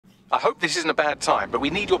I hope this isn't a bad time, but we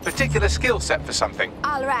need your particular skill set for something.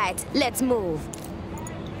 All right, let's move.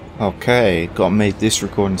 Okay, gotta make this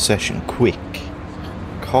recording session quick.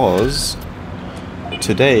 Cause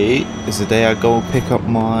today is the day I go pick up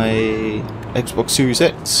my Xbox Series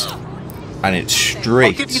X. And it's straight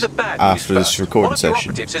I'll give you the bad after news this first. recording One of your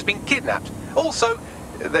session. operatives has been kidnapped. Also,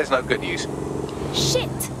 there's no good news. Shit!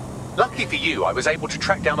 Lucky for you, I was able to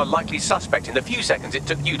track down a likely suspect in the few seconds it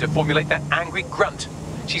took you to formulate that angry grunt.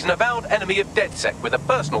 She's an avowed enemy of DedSec with a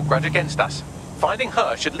personal grudge against us. Finding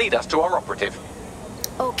her should lead us to our operative.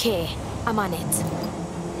 Okay, I'm on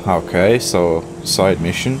it. Okay, so side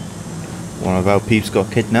mission. One of our peeps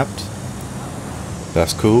got kidnapped.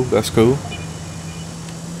 That's cool, that's cool.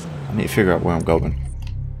 I need to figure out where I'm going.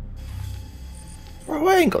 Bro,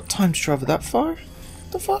 I ain't got time to travel that far.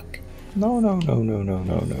 The fuck? No.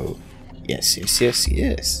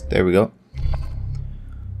 Yes. There we go.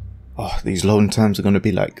 Oh, these loading times are going to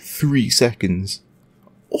be like 3 seconds.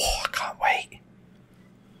 Oh, I can't wait.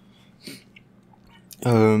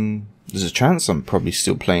 There's a chance I'm probably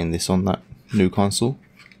still playing this on that new console.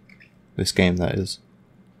 This game, that is.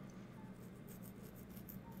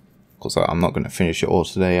 Because I'm not going to finish it all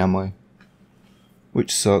today, am I?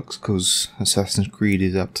 Which sucks, because Assassin's Creed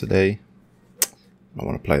is up today. I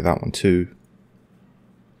want to play that one too.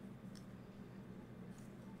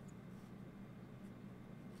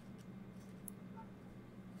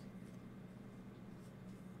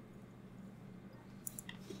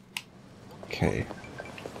 Okay.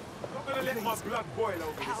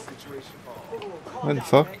 Where the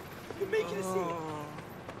fuck?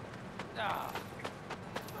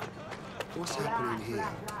 What's happening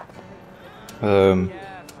here?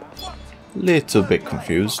 Little bit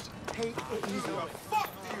confused.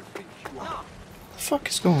 What the fuck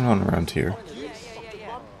is going on around here?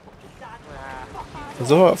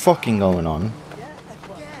 There's a lot of fucking going on.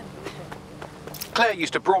 Claire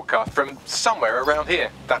used to broadcast from somewhere around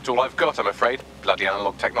here. That's all I've got, I'm afraid. Bloody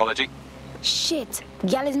analog technology. Shit,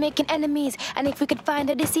 Gal is making enemies, and if we could find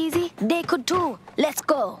her this easy, they could too. Let's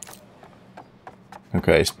go.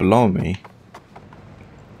 Okay, it's below me.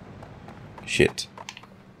 Shit.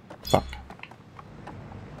 Fuck.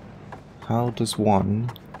 How does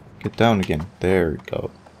one get down again? There we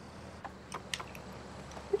go.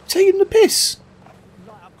 You're taking the piss.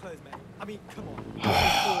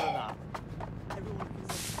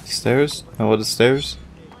 Stairs? Oh, what are the stairs?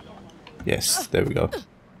 Yes, there we go.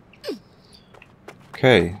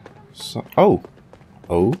 Okay. So, oh.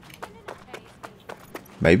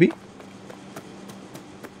 Maybe?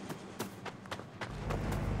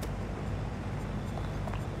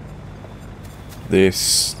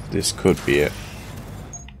 This could be it.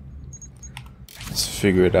 Let's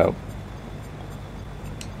figure it out.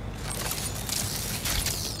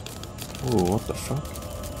 Oh, what the fuck?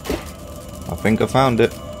 I think I found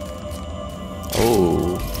it.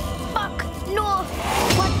 Oh. Fuck, no!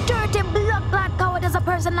 What dirty blood coward does a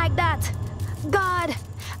person like that? God,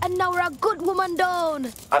 and now we're a good woman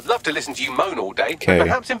down. I'd love to listen to you moan all day, Okay. but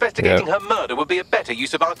perhaps investigating Yep. her murder would be a better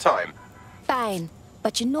use of our time. Fine.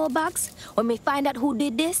 But you know, Bugs, when we find out who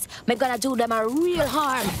did this, we're gonna do them a real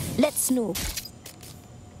harm. Let's snoop.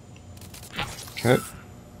 Okay.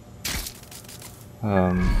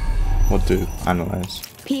 What do? Analyze.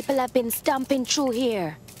 People have been stomping through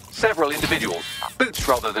here. Several individuals, boots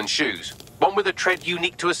rather than shoes. One with a tread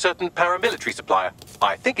unique to a certain paramilitary supplier.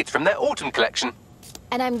 I think it's from their autumn collection.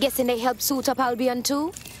 And I'm guessing they helped suit up Albion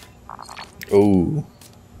too? Oh.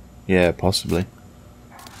 Yeah, possibly.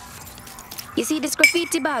 You see this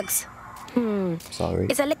graffiti, Bugs? Sorry.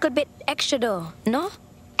 It's a little bit extra though, no?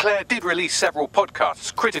 Claire did release several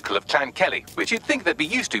podcasts critical of Clan Kelly, which you'd think they'd be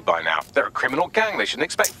used to by now. They're a criminal gang, they shouldn't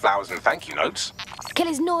expect flowers and thank you notes.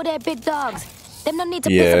 Kellys know they're big dogs. Them don't need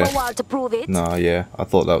to Yeah. piss up a wall to prove it. Nah, yeah. I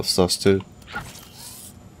thought that was sus too.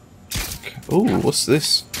 Oh, what's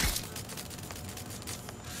this?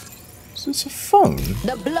 Is this a phone?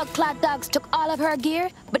 The blood-clad dogs took all of her gear,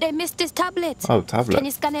 but they missed this tablet. Oh, tablet. Can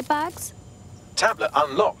you scan it, Bugs? Tablet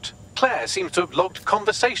unlocked. Claire seems to have logged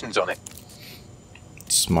conversations on it.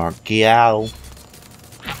 Smart gal.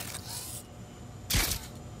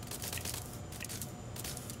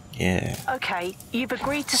 Yeah. Okay, you've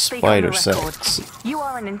agreed to speak on the Spider record. sex. You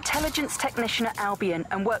are an intelligence technician at Albion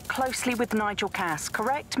and work closely with Nigel Cass,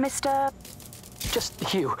 correct, Mr.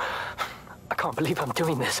 Just you. I can't believe I'm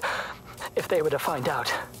doing this. If they were to find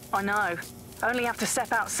out. I know. Only have to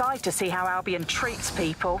step outside to see how Albion treats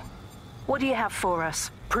people. What do you have for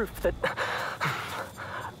us? Proof that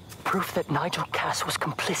Nigel Cass was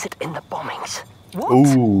complicit in the bombings. What?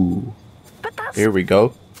 Ooh. But that's... Here we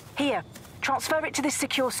go. Here, transfer it to this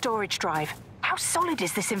secure storage drive. How solid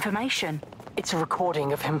is this information? It's a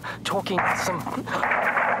recording of him talking to some...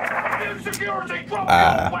 Security, drop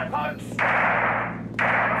your weapons!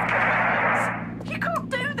 You can't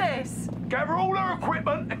do this! Gather all her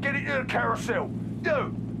equipment and get it to the carousel.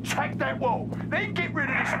 You, take that wall, then get rid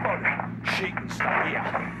of this body. She can stay here.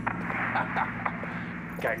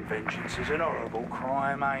 Gang vengeance is an horrible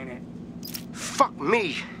crime, ain't it? Fuck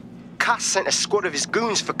me. Cass sent a squad of his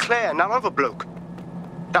goons for Claire and that other bloke.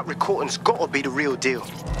 That recording's gotta be the real deal.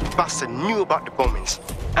 Bastard knew about the bombings.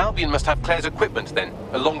 Albion must have Claire's equipment then,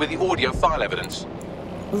 along with the audio file evidence.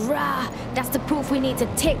 Rah! That's the proof we need to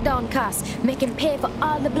take down Cass, make him pay for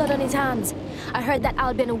all the blood on his hands. I heard that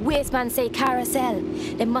Albion wasteman say Carousel.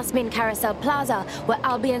 They must mean Carousel Plaza, where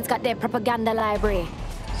Albion's got their propaganda library.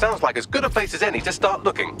 Sounds like as good a place as any to start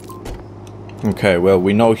looking. Okay, well,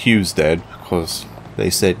 we know Hugh's dead, because they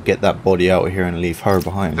said get that body out of here and leave her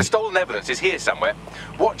behind. The stolen evidence is here somewhere.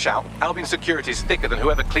 Watch out, Albion security is thicker than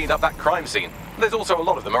whoever cleaned up that crime scene. There's also a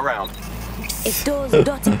lot of them around. If those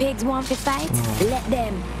dirty pigs want to fight, let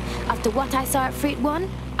them. After what I saw at Fleet 1,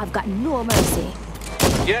 I've got no mercy.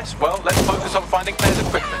 Yes, well, let's focus on finding Claire's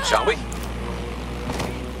equipment, shall we?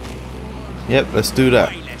 Yep, let's do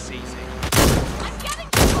that.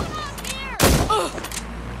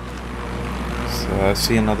 So I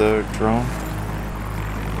see another drone.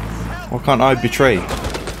 Why can't I betray?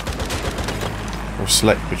 Or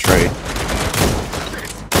select betray?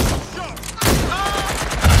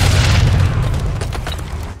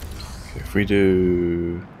 Okay, if we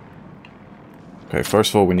do... Okay,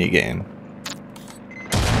 first of all we need to get in.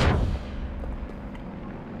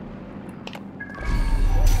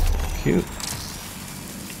 Cute.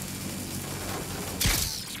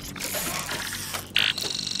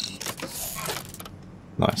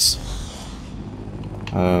 Nice.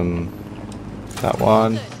 That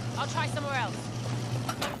one. I'll try somewhere else.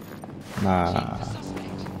 Nah.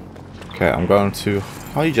 Okay, I'm going to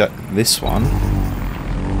hijack this one.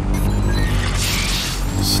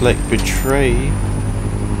 Select betray.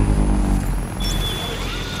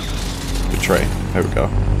 Betray. There we go.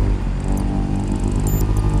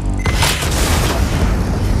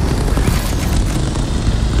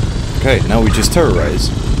 Okay, now we just terrorize.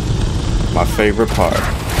 My favorite part.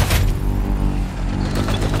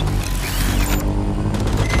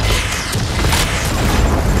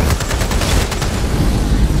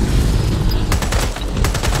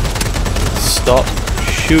 Stop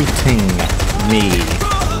shooting me,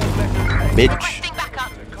 bitch.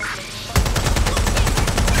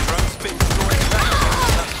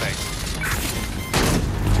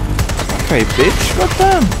 Okay, bitch, what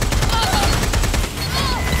them?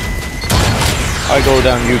 I go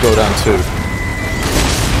down, you go down too.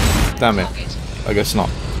 Damn it. I guess not.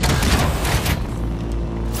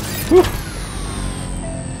 Whew.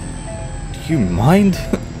 Do you mind?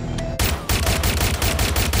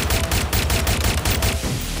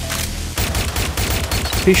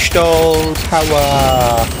 Pistol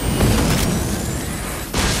power.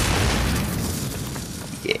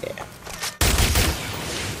 Yeah.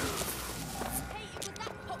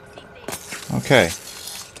 Okay.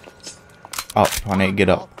 Up. I need to get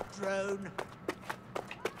up.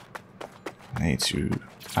 I need to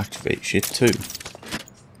activate shit too.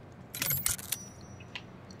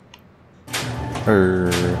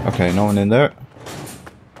 Okay, no one in there.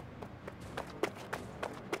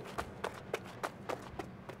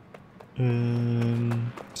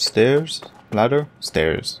 Stairs? Ladder?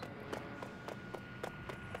 Stairs.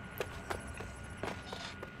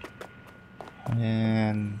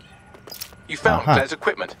 And... You found Claire's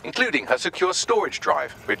equipment, including her secure storage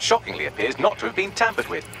drive, which shockingly appears not to have been tampered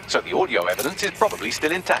with, so the audio evidence is probably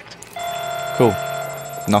still intact. Cool.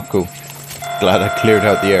 Not cool. Glad I cleared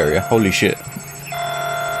out the area. Holy shit.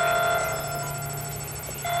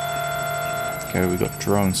 Okay, we got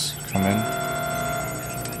drones coming.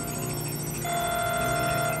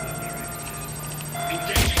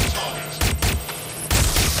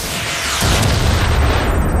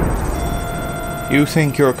 You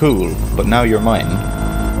think you're cool, but now you're mine.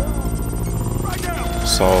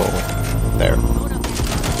 So, there.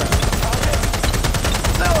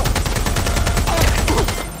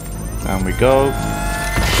 Down we go.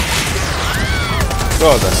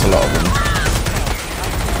 God, that's a lot of them.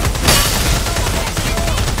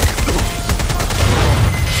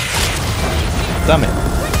 Damn it.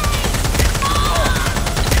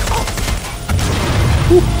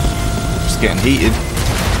 Whew. Just getting heated.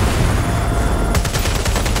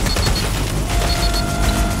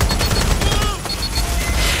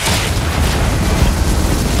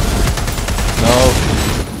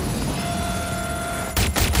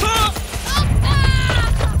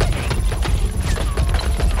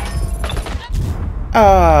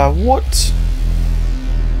 What?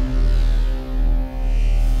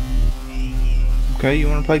 Okay, you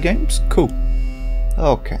wanna play games? Cool.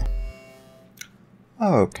 Okay.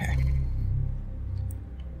 Okay.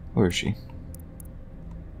 Where is she?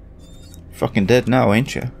 Fucking dead now,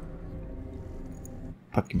 ain't you?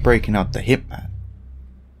 Fucking breaking out the hip, man.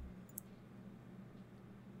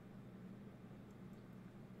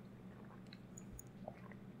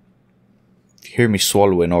 If you hear me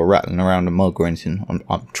swallowing or rattling around a mug or anything,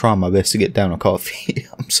 I'm trying my best to get down a coffee.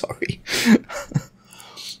 I'm sorry.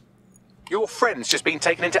 Your friend's just been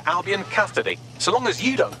taken into Albion custody. So long as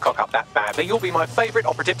you don't cock up that badly, you'll be my favourite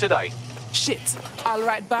operative today. Shit. All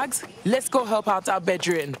right, Bugs. Let's go help out our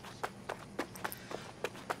bedroom.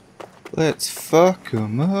 Let's fuck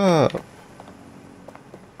him up.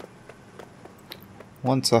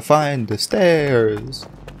 Once I find the stairs.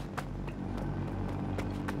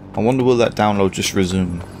 I wonder will that download just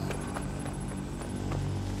resume?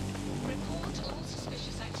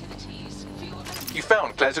 You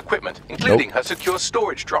found Claire's equipment, including her secure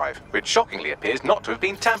storage drive, which shockingly appears not to have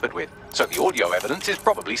been tampered with, so the audio evidence is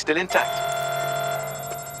probably still intact.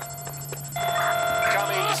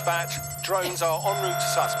 Come in, dispatch. Drones are en route to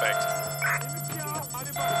suspect.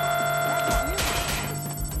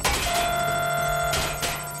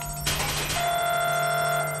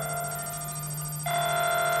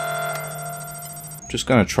 Just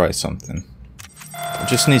gonna try something. I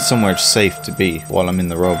just need somewhere safe to be while I'm in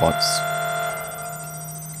the robots.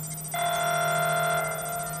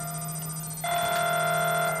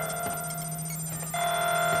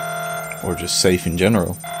 Or just safe in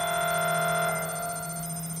general.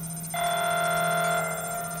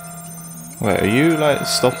 Wait, are you like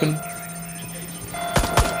stopping?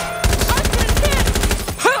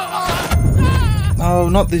 No,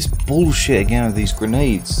 not this bullshit again with these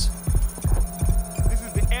grenades. This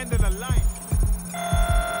is the end of the line.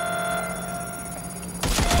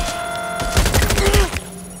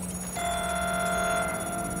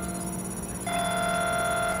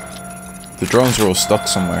 The drones are all stuck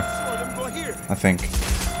somewhere, I think.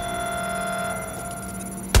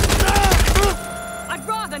 I'd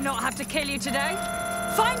rather not have to kill you today.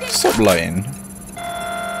 Find it. Stop lying.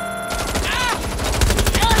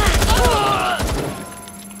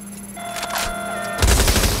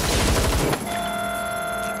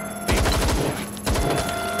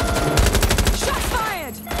 Shots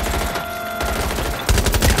fired.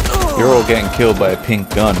 You're all getting killed by a pink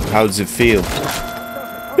gun. How does it feel?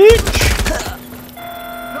 Bitch!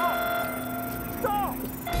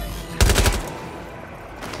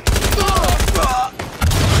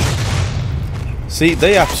 See,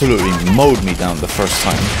 they absolutely mowed me down the first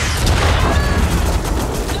time.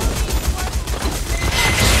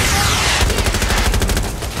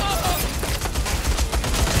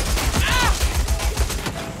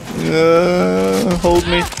 Hold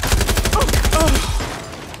me.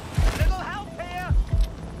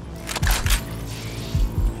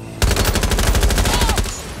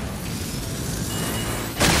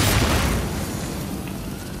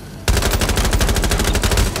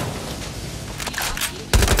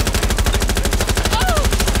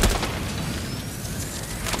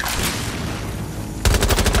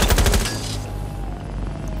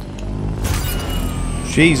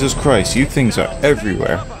 Jesus Christ, you things are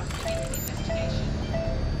everywhere.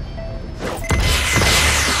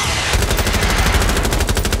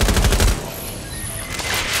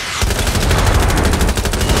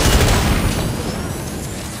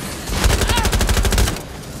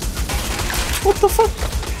 What the fuck?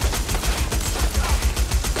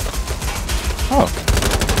 Oh.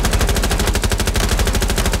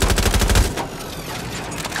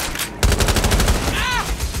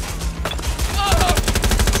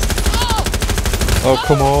 Oh,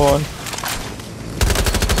 come on.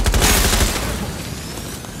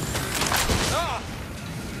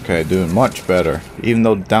 Okay, doing much better. Even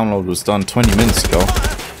though the download was done 20 minutes ago.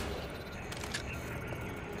 Oh,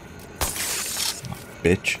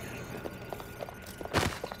 bitch.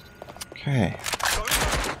 Okay.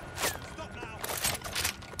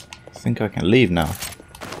 I think I can leave now.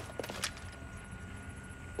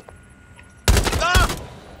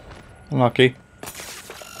 Unlucky.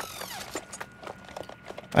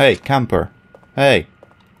 Hey, camper. Hey.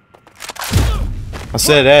 I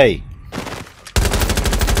said hey.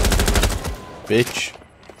 Bitch.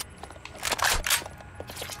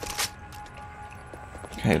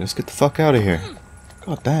 Okay, let's get the fuck out of here.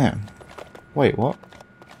 God damn. Wait, what?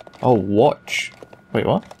 Oh, watch. Wait,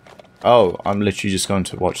 what? Oh, I'm literally just going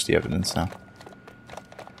to watch the evidence now.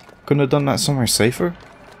 Couldn't have done that somewhere safer?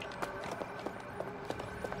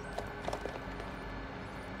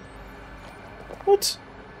 What?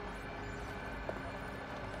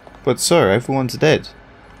 But sir, everyone's dead.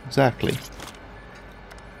 Exactly.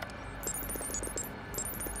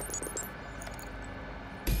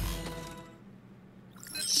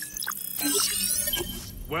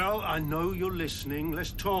 Well, I know you're listening.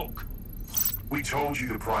 Let's talk. We told you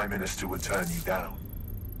the Prime Minister would turn you down.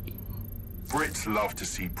 Brits love to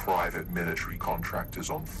see private military contractors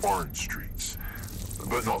on foreign streets,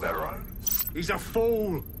 but not their own. He's a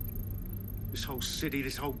fool! This whole city,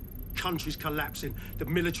 this whole country's collapsing. The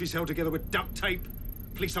military's held together with duct tape.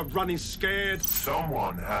 Police are running scared.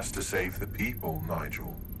 Someone has to save the people,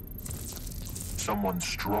 Nigel. Someone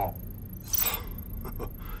strong.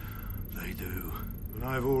 They do. And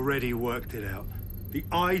I've already worked it out. The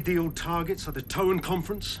ideal targets are the Towan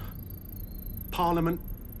Conference, Parliament,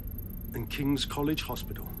 and King's College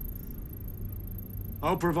Hospital.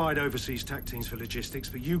 I'll provide overseas tac teams for logistics,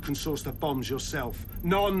 but you can source the bombs yourself.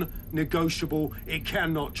 Non-negotiable. It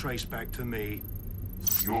cannot trace back to me.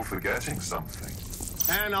 You're forgetting something.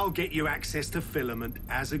 And I'll get you access to filament,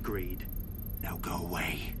 as agreed. Now go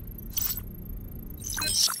away.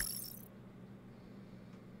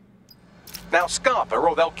 Now Scarper,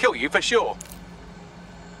 or they'll kill you for sure.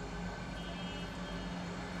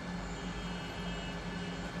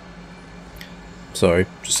 Sorry,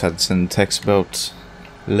 just had to send a text about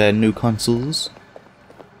their new consoles.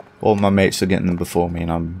 All my mates are getting them before me,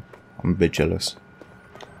 and I'm a bit jealous.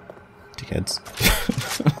 Dickheads.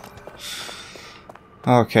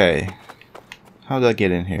 Okay, how did I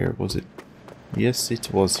get in here? Was it? Yes,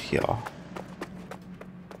 it was here.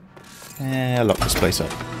 I locked this place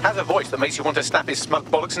up. Has a voice that makes you want to snap his smug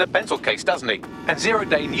bollocks in a pencil case, doesn't he? And Zero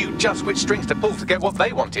Day knew just which strings to pull to get what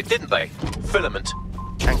they wanted, didn't they? Filament.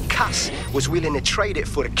 And Cass was willing to trade it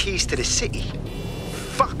for the keys to the city.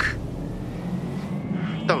 Fuck.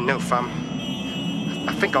 Don't know, fam.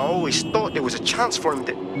 I think I always thought there was a chance for him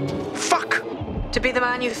to... Fuck! To be the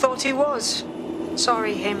man you thought he was.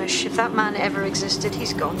 Sorry, Hamish. If that man ever existed,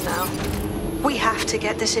 he's gone now. We have to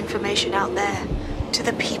get this information out there. To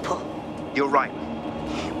the people. You're right.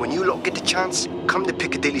 When you lot get the chance, come to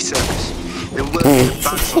Piccadilly Circus. Then we'll get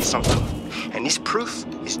back on something. And this proof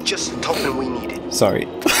is just the token we needed. Sorry.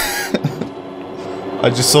 I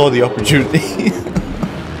just saw the opportunity.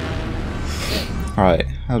 Alright,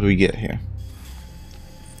 how do we get here?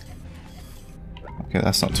 Okay,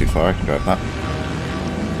 that's not too far. I can drive that.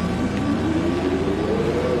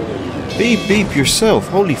 Beep beep yourself.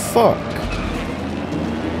 Holy fuck.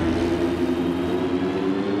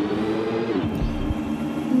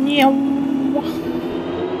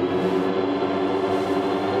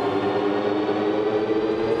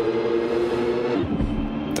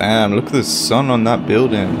 Damn, look at the sun on that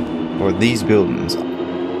building. Or these buildings.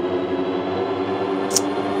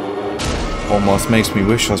 Almost makes me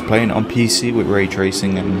wish I was playing on PC with ray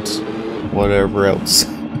tracing and whatever else.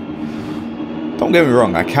 Don't get me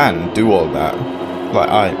wrong, I can do all that. Like,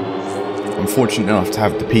 I'm fortunate enough to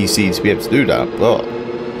have the PC to be able to do that, but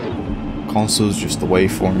console's just the way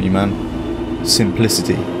for me, man.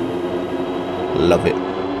 Simplicity. Love it.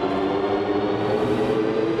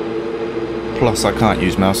 Plus, I can't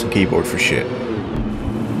use mouse and keyboard for shit.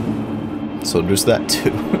 So there's that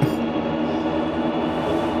too.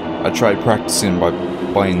 I tried practicing by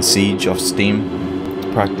buying Siege off Steam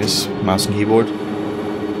to practice mouse and keyboard.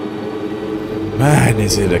 Man,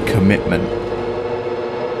 is it a commitment.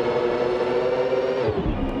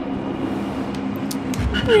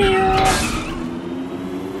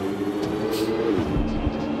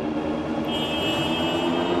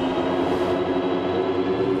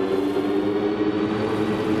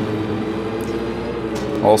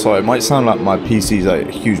 Also, it might sound like my PC's like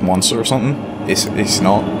a huge monster or something. It's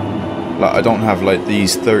not. Like, I don't have like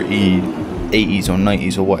these 3080s or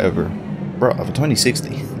 90s or whatever. Bro, I have a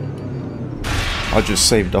 2060. I just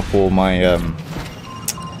saved up all my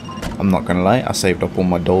I'm not gonna lie, I saved up all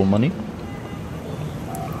my dole money.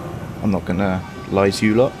 I'm not gonna lie to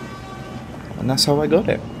you lot. And that's how I got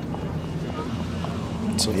it.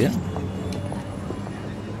 So yeah.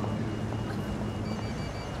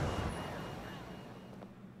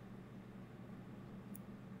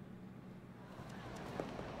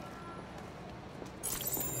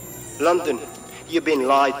 London, you've been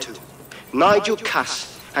lied to. Nigel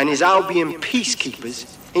Cass and his Albion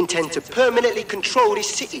peacekeepers intend to permanently control this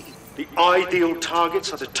city. The ideal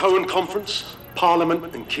targets are the Towan Conference,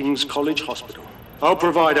 Parliament, and King's College Hospital. I'll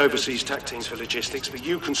provide overseas tac teams for logistics, but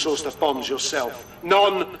you can source the bombs yourself.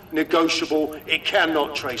 Non-negotiable. It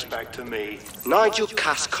cannot trace back to me. Nigel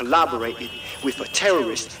Cass collaborated with a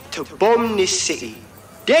terrorist to bomb this city.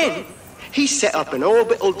 Then, he set up an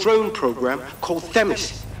orbital drone program called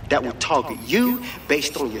Themis, that will target you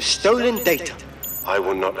based on your stolen data. I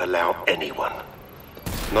will not allow anyone,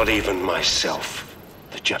 not even myself,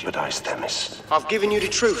 to jeopardize Themis. I've given you the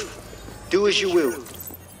truth. Do as you will.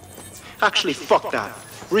 Actually, fuck that.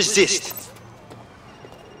 Resist.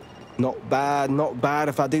 Not bad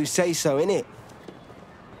if I do say so, innit?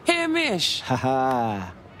 Hey, Mish.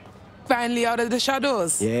 Haha. Finally out of the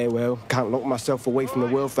shadows. Yeah, well, can't lock myself away from the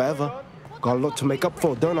world forever. Got a lot to make up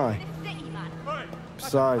for, don't I?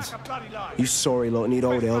 Besides, you sorry lot need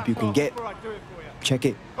all the help you can get. Check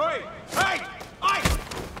it.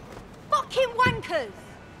 Fucking wankers!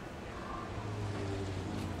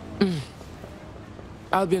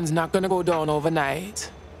 Albion's not gonna go down overnight.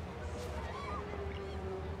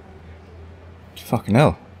 Fucking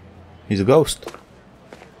hell. He's a ghost.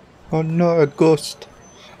 Oh no, a ghost.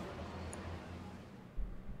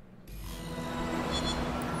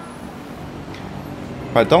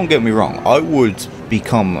 Right, don't get me wrong. I would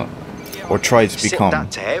become, or try to become.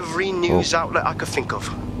 Sent that to every news outlet I could think of.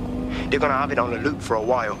 They're gonna have it on the loop for a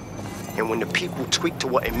while. And when the people tweak to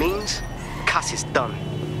what it means, Cass is done.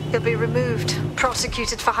 He'll be removed,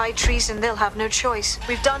 prosecuted for high treason. They'll have no choice.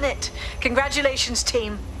 We've done it. Congratulations,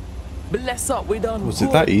 team. Bless up, we done. Was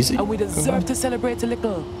it that easy? And we deserve to celebrate a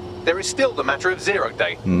little. There is still the matter of Zero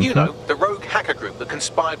Day. You know, the rogue hacker group that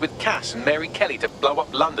conspired with Cass and Mary Kelly to blow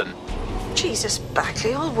up London. Jesus,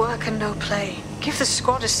 Bagley, all work and no play. Give the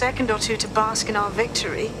squad a second or two to bask in our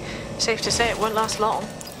victory. Safe to say it won't last long.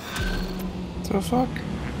 The fuck?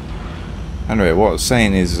 Anyway, what I was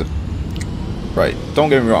saying is, right, don't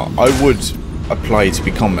get me wrong, I would apply to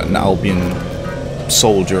become an Albion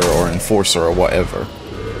soldier or enforcer or whatever.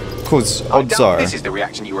 Because odds are... this is the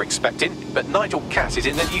reaction you were expecting, but Nigel Cass is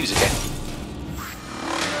in the news again.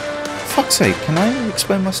 Fuck's sake, can I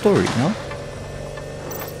explain my story now?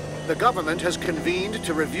 The government has convened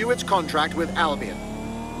to review its contract with Albion.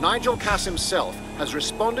 Nigel Cass himself has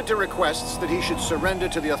responded to requests that he should surrender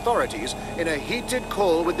to the authorities in a heated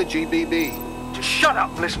call with the GBB. Just shut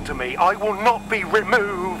up and listen to me. I will not be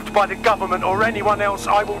removed by the government or anyone else.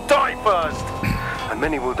 I will die first. And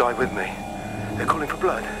many will die with me. They're calling for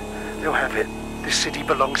blood. They'll have it. This city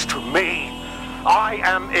belongs to me. I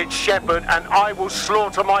am its shepherd, and I will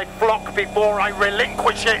slaughter my flock before I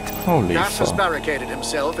relinquish it. Holy Cass has fuck. barricaded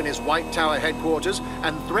himself in his White Tower headquarters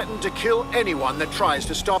and threatened to kill anyone that tries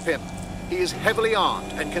to stop him. He is heavily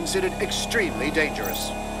armed and considered extremely dangerous.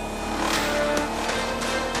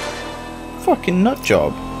 Fucking nut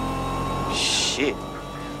job. Shit.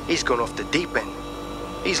 He's gone off the deep end.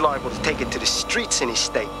 He's liable to take it to the streets in his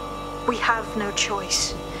state. We have no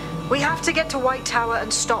choice. We have to get to White Tower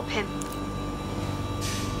and stop him.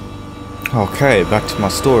 Okay, back to my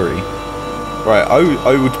story. Right,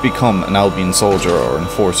 I would become an Albion soldier or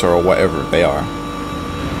enforcer or whatever they are.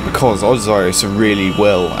 Because odds are it's a really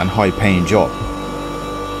well and high paying job.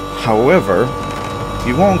 However,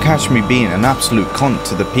 you won't catch me being an absolute cunt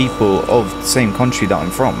to the people of the same country that I'm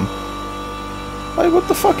from. Like, what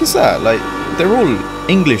the fuck is that? Like, they're all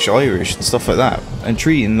English, Irish and stuff like that. And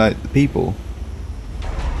treating, like, the people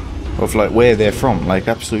of, like, where they're from like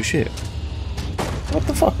absolute shit. What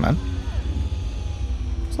the fuck, man?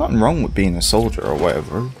 There's nothing wrong with being a soldier or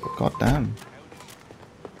whatever, but goddamn.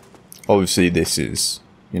 Obviously this is,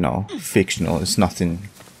 you know, fictional. It's nothing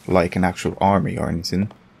like an actual army or anything.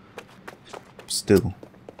 Still,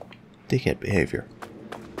 dickhead behavior.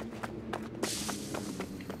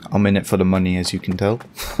 I'm in it for the money, as you can tell.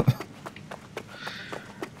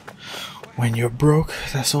 When you're broke,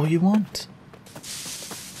 that's all you want.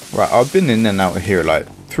 Right, I've been in and out of here like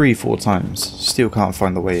 3-4 times. Still can't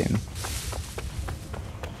find the way in.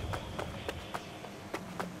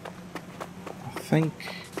 I think...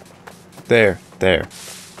 There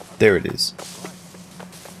it is.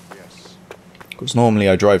 Because normally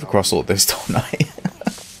I drive across all this, don't I?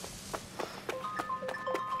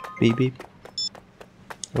 Beep beep.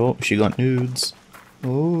 Oh, she got nudes.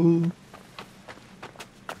 Oh.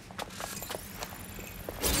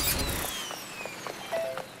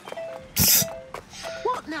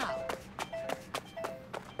 What now?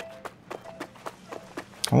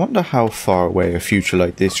 I wonder how far away a future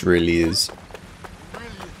like this really is.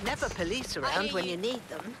 Never police around when you need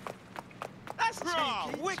them. That's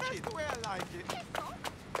wicked. That's the way I like it.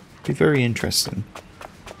 Be very interesting.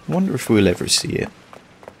 I wonder if we'll ever see it.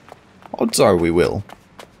 Odds are we will.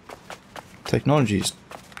 Technology's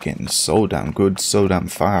getting so damn good, so damn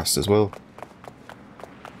fast as well.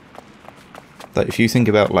 Like if you think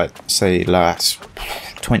about, like, say, last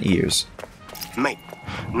 20 years. Mate,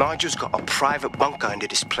 Nigel's got a private bunker under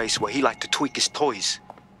this place where he likes to tweak his toys.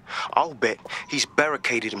 I'll bet he's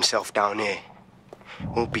barricaded himself down here.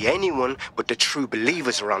 won't be anyone but the true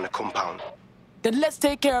believers around the compound. Then let's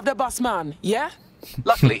take care of the boss man, yeah?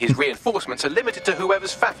 Luckily, his reinforcements are limited to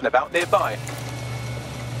whoever's faffing about nearby.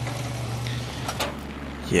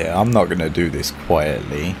 Yeah, I'm not gonna do this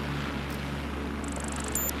quietly.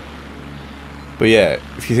 But yeah,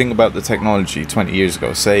 if you think about the technology 20 years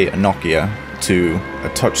ago, say a Nokia to a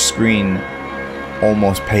touchscreen,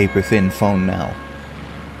 almost paper-thin phone now.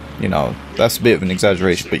 You know, that's a bit of an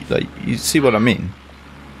exaggeration, but like, you see what I mean.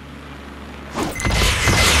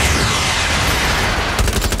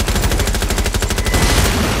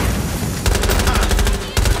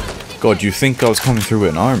 God, you think I was coming through with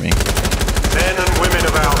an army? Men and women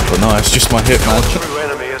of Albion. But no, it's just my hit man. The true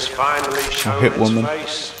enemy has finally shown Hit its woman,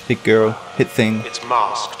 face. hit girl, hit thing. It's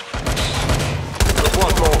masked face. But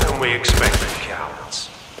what more can we expect from cowards?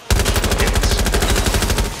 It's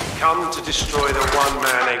come to destroy the one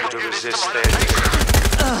man able to resist their defeat.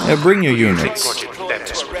 Yeah, bring your units.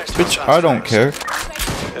 Bitch, I don't care.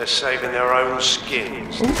 They're saving their own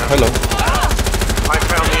skins. Ooh, hello. I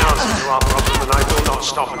found the answer to our problem, and I will not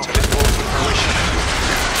stop until it's brought to fruition.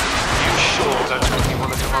 You sure that's what you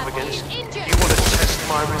want to come up against? You want to test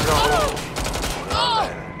my resolve? Well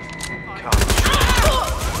then, come.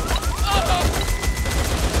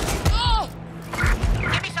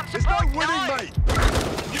 There's no winning, mate!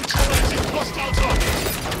 Neutralizing hostile target.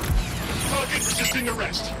 Target resisting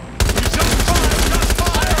arrest.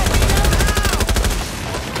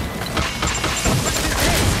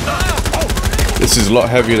 This is a lot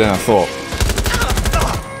heavier than I thought.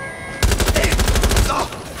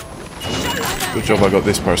 Good job I got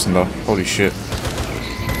this person though. Holy shit.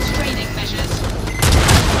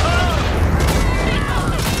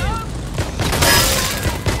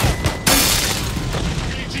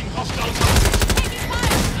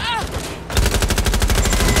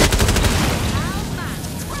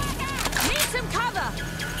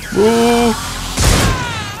 Woo!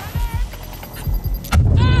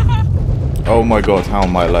 Oh my god, how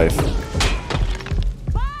am I alive?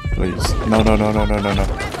 Please. No, no, no, no, no, no, no.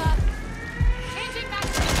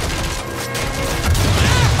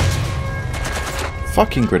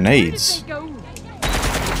 Fucking grenades. Come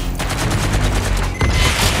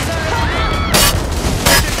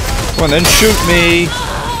on then, shoot me!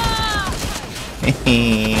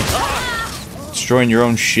 Destroying your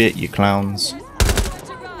own shit, you clowns.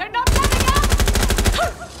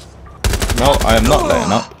 No, I am not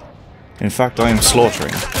letting up. In fact, I am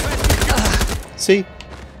slaughtering. See?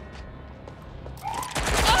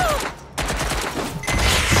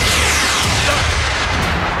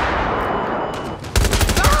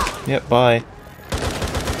 Yep, bye.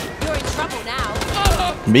 You're in trouble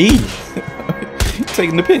now. Me? You're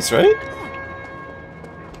taking the piss, right?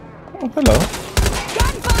 Oh, hello.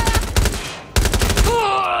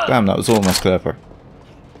 Damn, that was almost clever.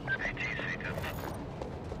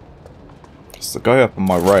 It's the guy up on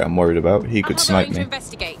my right I'm worried about. He could snipe me.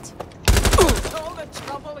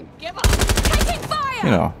 You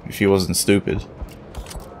know, if he wasn't stupid.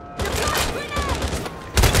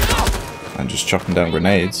 And just chucking down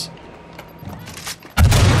grenades.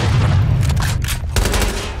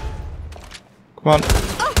 Come on.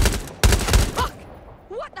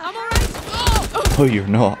 Oh, you're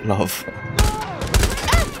not, love.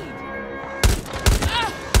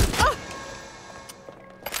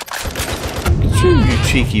 You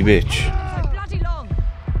cheeky bitch.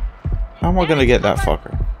 How am I gonna get that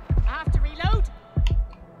fucker?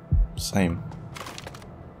 Same.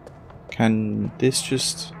 Can this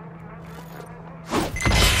just...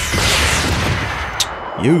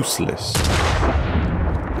 Useless.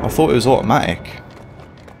 I thought it was automatic.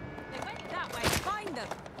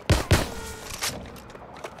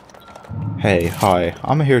 Hey, hi.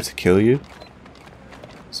 I'm here to kill you.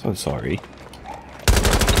 So sorry.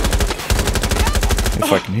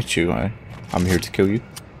 If I can hit you, I'm here to kill you.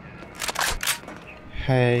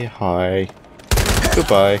 Hey, hi.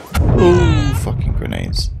 Goodbye. Ooh, fucking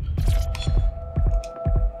grenades.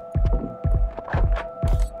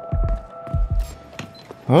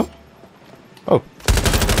 Huh? Oh.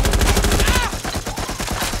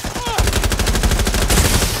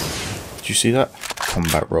 Did you see that?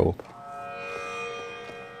 Combat roll.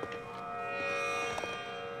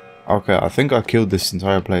 Okay, I think I killed this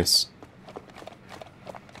entire place.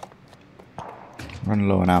 Running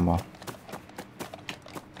low on ammo.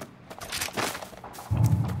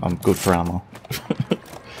 I'm good for ammo.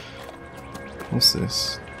 What's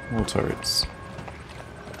this? More turrets.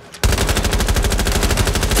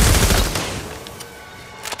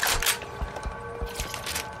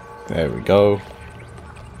 There we go.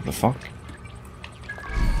 What the fuck?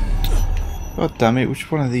 God damn it,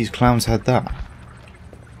 which one of these clowns had that?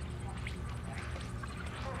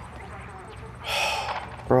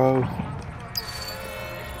 bro.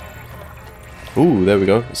 Ooh, there we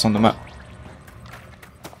go. It's on the map.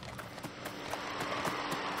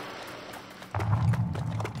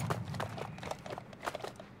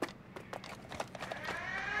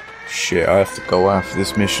 Shit, I have to go after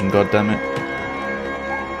this mission, goddammit.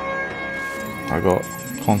 I got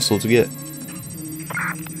console to get.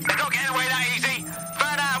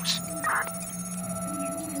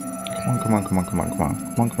 Come on, come on, come on, come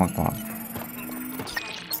on, come on, come on, come on.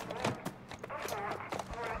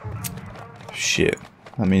 Shit.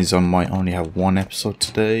 That means I might only have one episode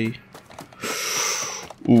today.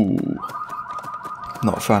 Ooh.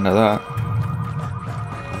 Not a fan of that.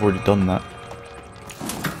 I've already done that.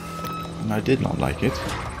 And I did not like it.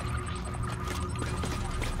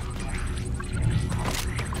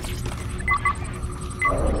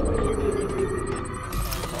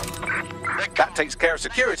 That takes care of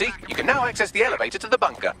security. You can now access the elevator to the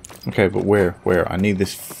bunker. Okay, but where? Where? I need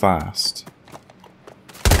this fast.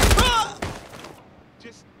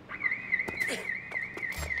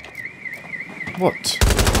 What?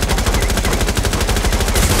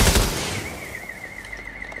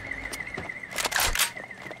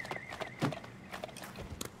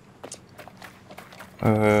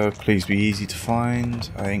 Please be easy to find.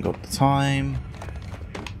 I ain't got the time.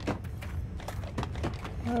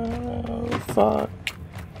 Oh, fuck.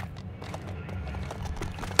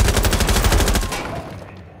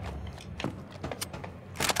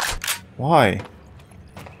 Why?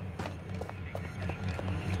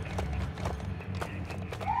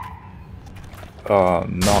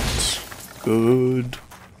 Not good.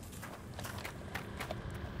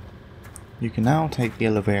 You can now take the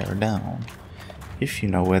elevator down if you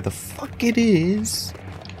know where the fuck it is.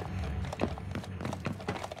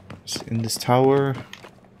 It's in this tower.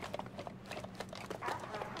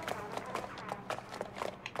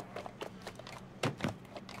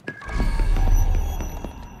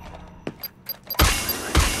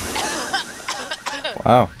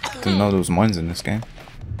 Wow, didn't know there was mines in this game.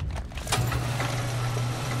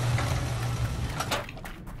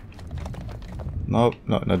 Nope,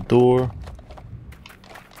 not in the door.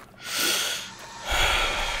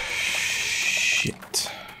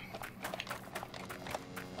 Shit.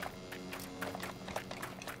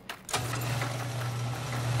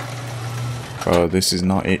 Oh, this is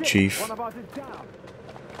not it, Chief.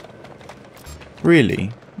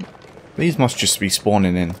 Really? These must just be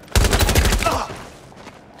spawning in.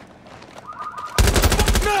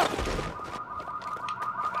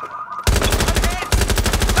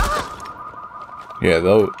 Yeah,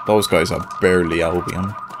 those guys are barely Albion.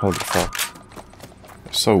 Holy fuck.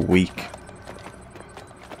 They're so weak.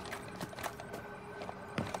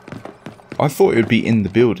 I thought it would be in the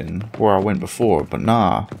building where I went before, but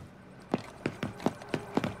nah.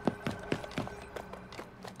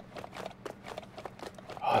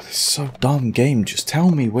 Oh, this is so dumb game. Just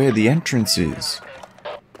tell me where the entrance is.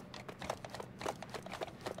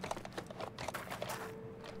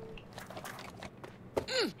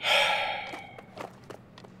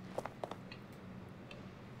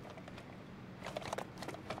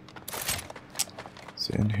 Is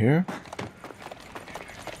it in here?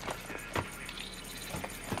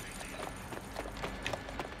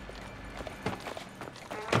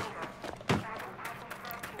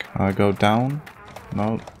 Can I go down?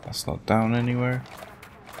 No, that's not down anywhere.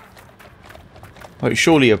 Like,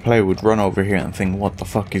 surely a player would run over here and think, what the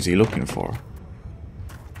fuck is he looking for?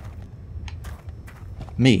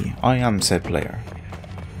 Me, I am said player.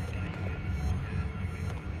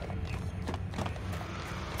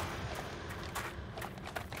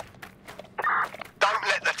 Don't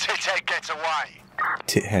let the tithead get away.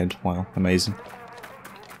 Tithead, wow, amazing.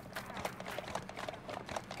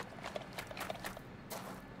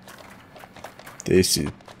 This is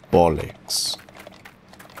bollocks.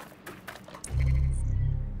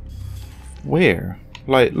 Where?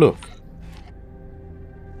 Like, look.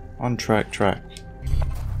 On track.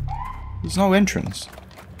 There's no entrance.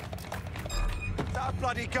 That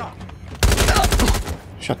bloody gun.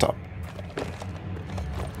 Shut up.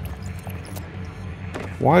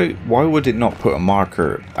 Why would it not put a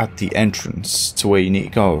marker at the entrance to where you need to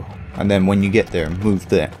go? And then when you get there, move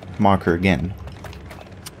the marker again?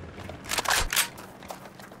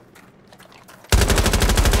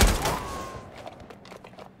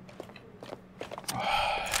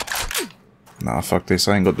 Nah, fuck this.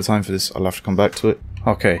 I ain't got the time for this. I'll have to come back to it.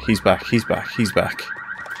 Okay, he's back. It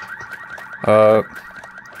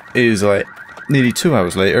is like nearly 2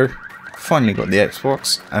 hours later. Finally got the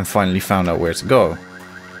Xbox and finally found out where to go.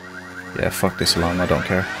 Yeah, fuck this alarm. I don't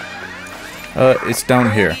care. It's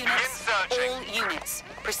down here. All units,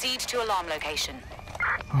 proceed to alarm location.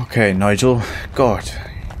 Okay, Nigel. God,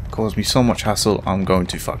 caused me so much hassle, I'm going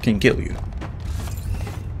to fucking kill you.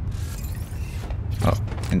 Oh,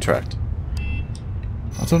 interact.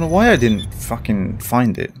 I don't know why I didn't fucking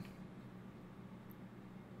find it.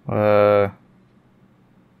 Yeah,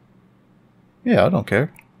 I don't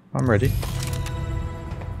care. I'm ready.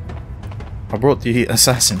 I brought the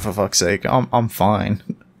assassin, for fuck's sake. I'm fine.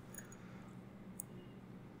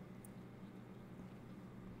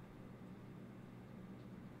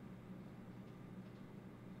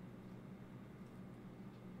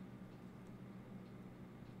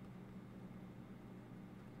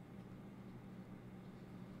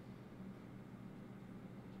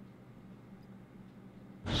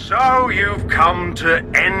 So you've come to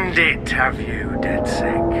end it, have you,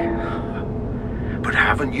 DedSec? But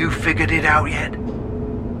haven't you figured it out yet?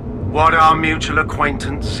 What our mutual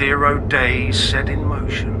acquaintance 0 Days set in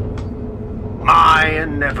motion? My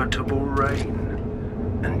inevitable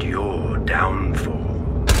reign and your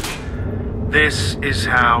downfall. This is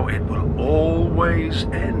how it will always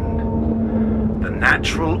end. The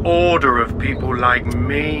natural order of people like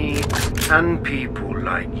me and people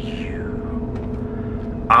like you.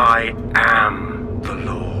 I am the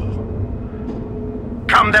law.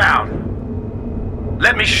 Come down.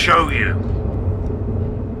 Let me show you.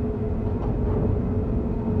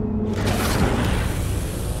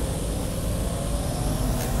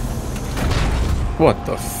 What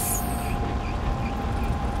the f...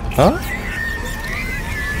 Huh?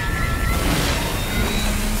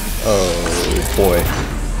 Oh boy.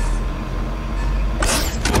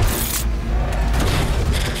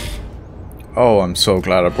 Oh, I'm so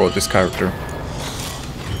glad I brought this character.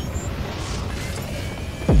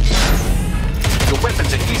 Your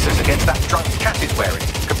weapons are useless against that drunk Cass is wearing.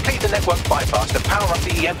 Complete the network bypass to power up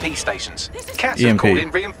the EMP stations. Cass has called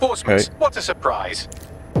in reinforcements. Okay. What a surprise.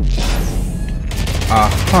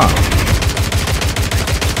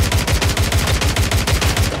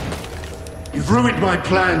 You've ruined my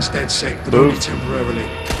plans, DedSec, but only temporarily.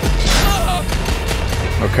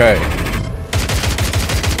 Okay.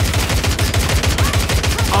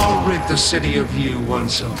 I'll rid the city of you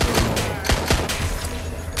once and for all.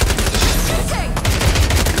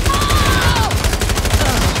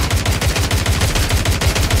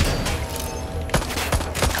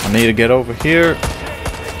 I need to get over here.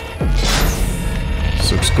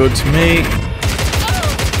 This looks good to me.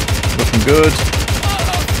 Looking good.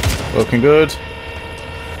 Looking good.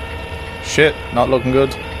 Shit, not looking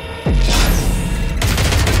good.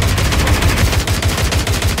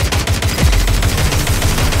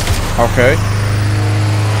 Okay.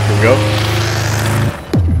 Here we go.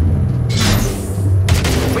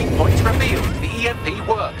 Weak points revealed. The EMP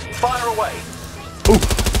works. Fire away. Ooh.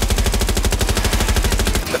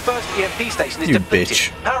 The first EMP station is You depleted.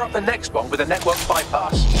 bitch. Power up the next one with a network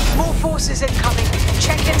bypass. More forces incoming.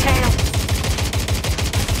 Check your tail.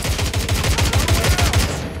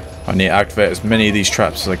 I need to activate as many of these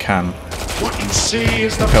traps as I can. What you see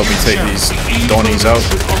is the Help me take future. these The Donnies out.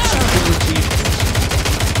 evolution of security.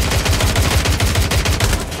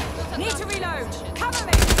 Need to reload. Cover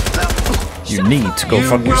me. You need to go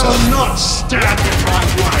fuck You yourself. will not stand in my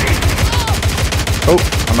way. Oh,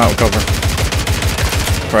 I'm out of cover.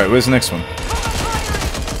 Right, where's the next one?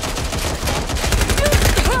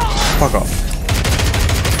 Fuck off.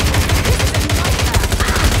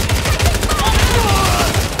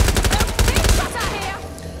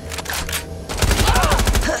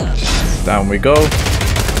 Down we go.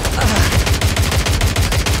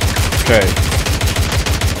 Okay.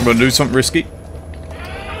 I'm gonna do something risky.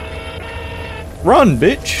 Run,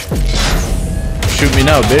 bitch! Shoot me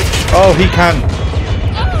now, bitch. Oh, he can.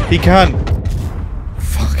 He can.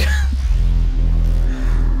 Fuck.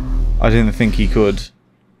 I didn't think he could.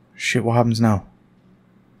 Shit, what happens now?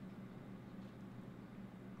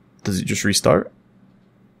 Does it just restart?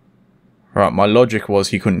 Right, my logic was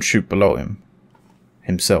he couldn't shoot below him.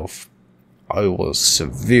 Himself. I was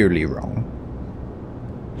severely wrong.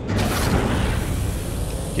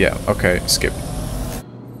 Yeah, okay, skip.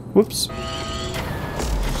 Whoops.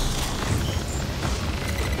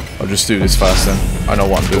 I'll just do this fast then. I know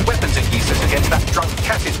what I'm doing. Weapons are useless against that drunk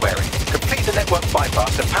Cass is wearing. Complete the network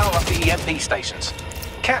bypass to power up the EMP stations.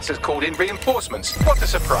 Cass has called in reinforcements. What a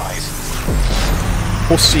surprise.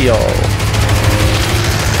 Pussy-o.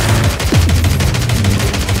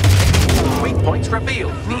 Weak points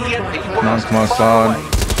revealed. The EMP works. Come on, Fire come on. away.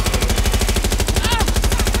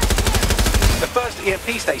 The first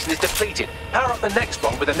EMP station is depleted. Power up the next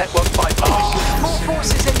one with a network bypass. More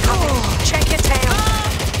forces incoming. Check your tail.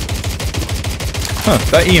 Huh,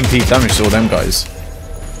 that EMP damaged all them guys.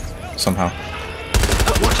 Somehow.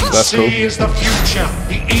 What you that's C cool. is the future,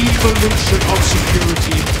 the evolution of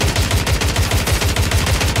security.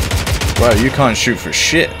 Wow, you can't shoot for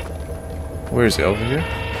shit. Where is it? Over here?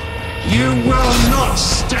 You will not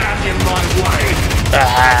stand in my way.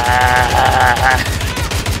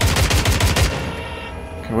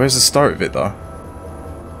 Okay, where's the start of it though?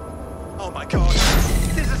 Oh my god.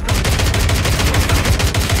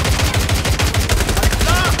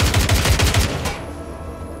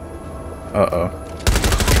 Uh-oh.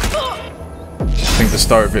 I think the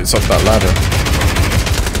start of it's up that ladder.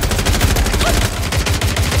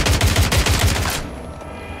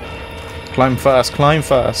 Climb fast, climb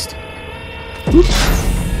fast.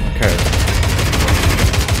 Okay.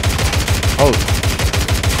 Oh.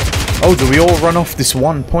 Oh, do we all run off this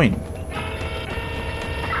one point?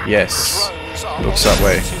 Yes. Looks that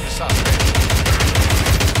way.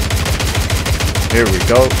 Here we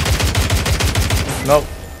go. Nope.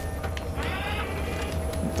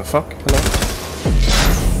 What the fuck? Hello?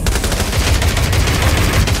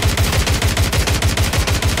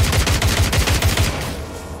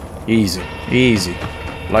 Easy. Easy.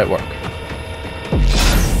 Light work.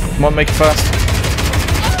 Come on, make it fast.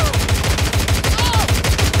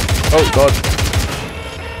 Oh god.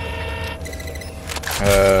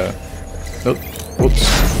 Nope. Whoops.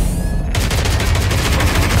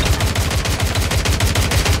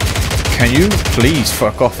 Can you please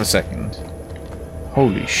fuck off a second?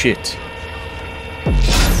 Holy shit.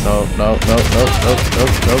 No, no, no, no, no, no,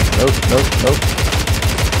 no, no, no, no.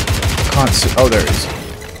 Can't see. Oh, there it is.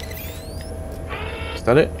 Is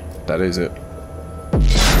that it? That is it.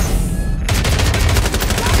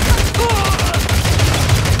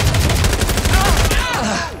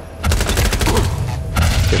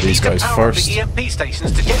 Get these guys first. The EMP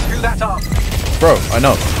stations to get through that arc. Bro, I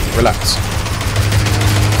know. Relax.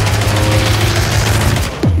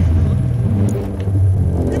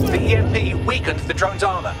 The EMP weakened the drone's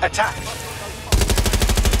armor. Attack.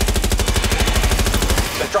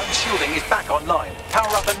 The drone's shielding is back online.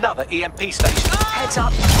 Power up another EMP station. Heads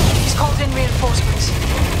up. He's called in reinforcements.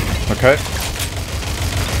 Okay.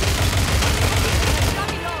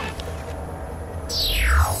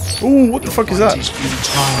 Ooh, what the fuck is that?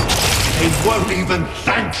 They won't even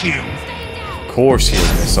thank you. Of course he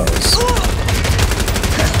has missiles.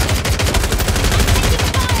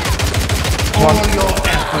 All your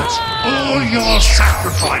efforts, all your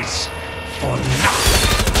sacrifice for nothing.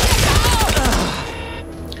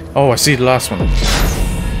 Oh, I see the last one.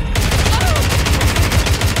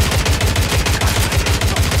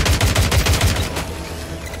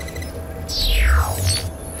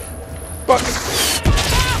 Fuck.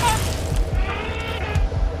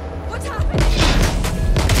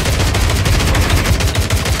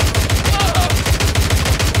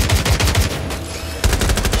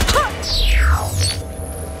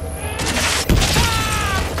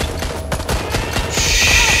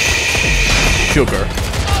 Sugar.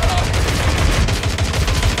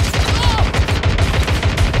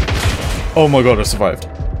 Oh my god, I survived.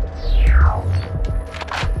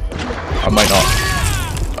 I might not.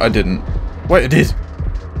 I didn't. Wait, I did.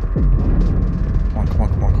 Come on, come on,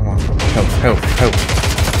 come on, come on. Help, help, help.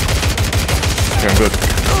 Okay, I'm good.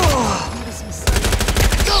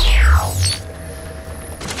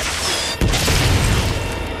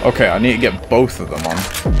 Okay, I need to get both of them on.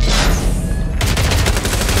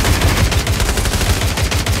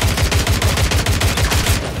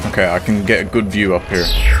 Okay, I can get a good view up here.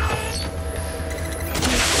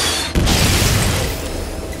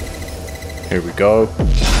 Here we go.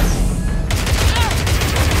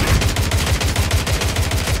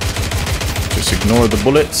 Just ignore the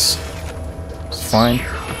bullets. It's fine.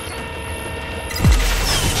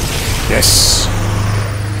 Yes.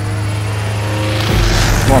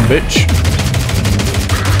 Come on, bitch.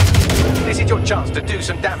 This is your chance to do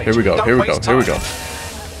some damage. Here we go, Don't here we go, waste here we time. go.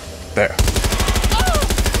 There.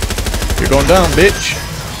 You're going down, bitch.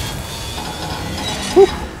 Whew.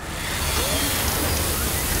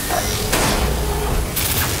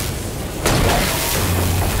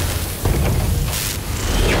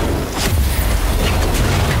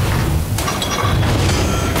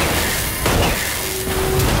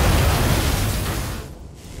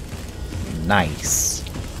 Nice.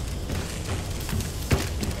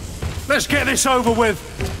 Let's get this over with.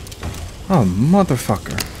 Oh,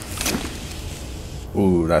 motherfucker.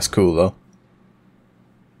 Ooh, that's cool though.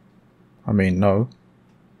 I mean, no.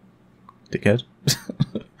 Dickhead.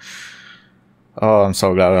 Oh, I'm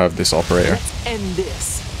so glad I have this operator. Let's end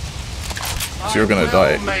this. So you're gonna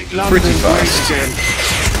die pretty fast.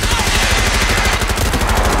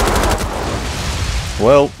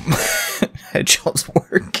 Well, headshots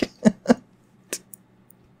work.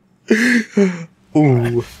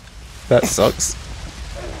 Ooh, that sucks.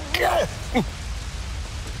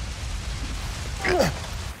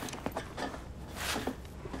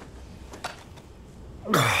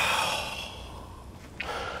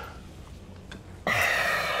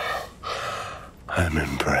 I'm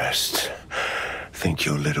impressed. Think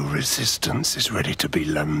your little resistance is ready to be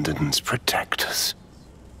London's protectors?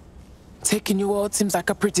 Taking you out seems like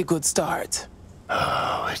a pretty good start.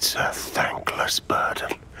 Oh, it's a thankless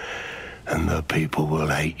burden. And the people will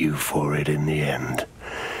hate you for it in the end.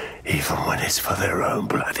 Even when it's for their own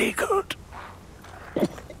bloody good.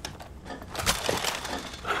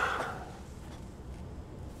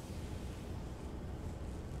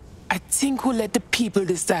 I think we'll let the people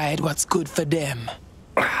decide what's good for them.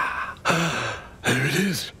 There it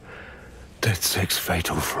is. DedSec's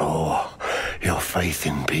fatal flaw. Your faith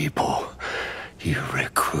in people. You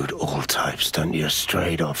recruit all types, don't you,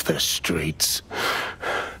 straight off the streets.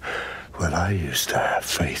 Well, I used to have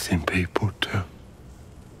faith in people, too.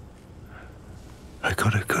 I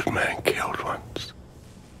got a good man killed once.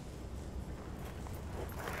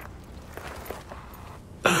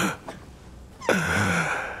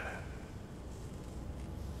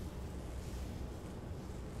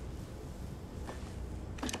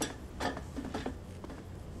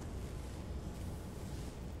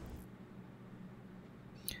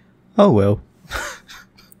 Oh well.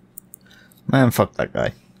 Man, fuck that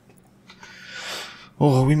guy.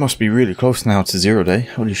 Oh, we must be really close now to 0 day.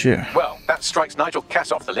 Holy shit. Well, that strikes Nigel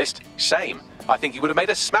Cass off the list. Shame. I think he would have made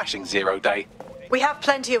a smashing 0 day. We have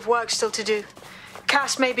plenty of work still to do.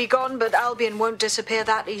 Cass may be gone, but Albion won't disappear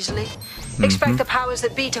that easily. Expect the powers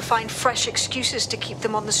that be to find fresh excuses to keep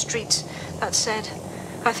them on the streets. That said,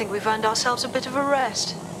 I think we've earned ourselves a bit of a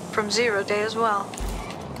rest. From 0 day as well.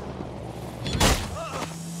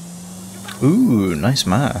 Ooh, nice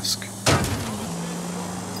mask.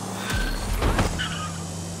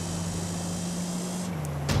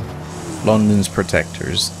 London's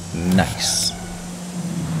protectors. Nice.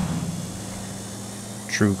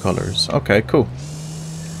 True colors. Okay, cool.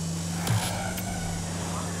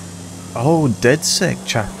 Oh, DedSec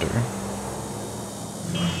chapter.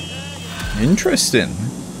 Interesting.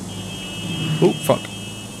 Oh, fuck.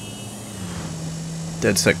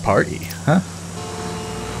 DedSec party, huh?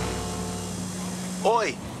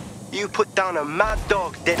 Oi! You put down a mad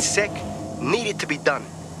dog, DedSec. Needed to be done.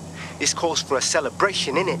 This calls for a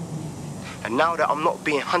celebration, innit? And now that I'm not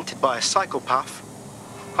being hunted by a psychopath,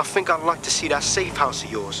 I think I'd like to see that safe house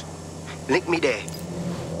of yours. Link me there.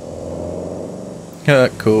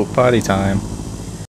 Cool, party time.